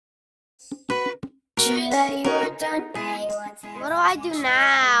What do I do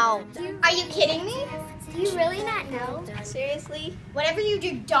now? Are you kidding me? Do you really not know? Seriously? Whatever you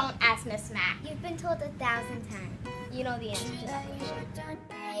do, don't ask Miss Mac. You've been told 1,000 times. You know the answer to that question.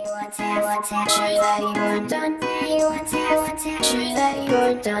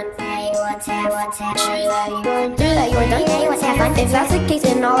 If that's the case,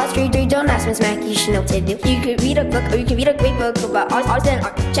 then all that's true, don't ask Miss Mac, you should know what to do. You could read a book, or you could read a great book about art and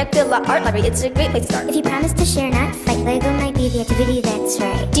architecture, art library. It's a great place to start. If you promise to share, not fight, Lego might be the activity that's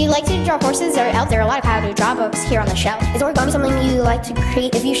right. Do you like to draw horses or elves? There are a lot of how to draw books here on the shelf. Is origami something you like to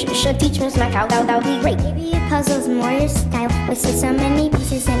create? If you should teach Miss Mac how, that would be great. Maybe a puzzle's more your style. With so many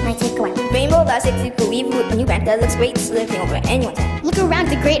pieces, it might take a while. Rainbow elastics you could weave with a new brand that looks great, slipping over anyone's head. Look around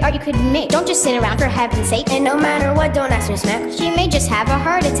the great art you could make. Don't just sit around, for heaven's sake. And no matter what, don't ask Miss Mac. She may just have a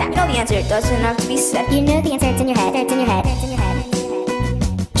heart attack. You know the answer, it doesn't have to be said. You know the answer, it's in your head, it's in your head, it's in your head.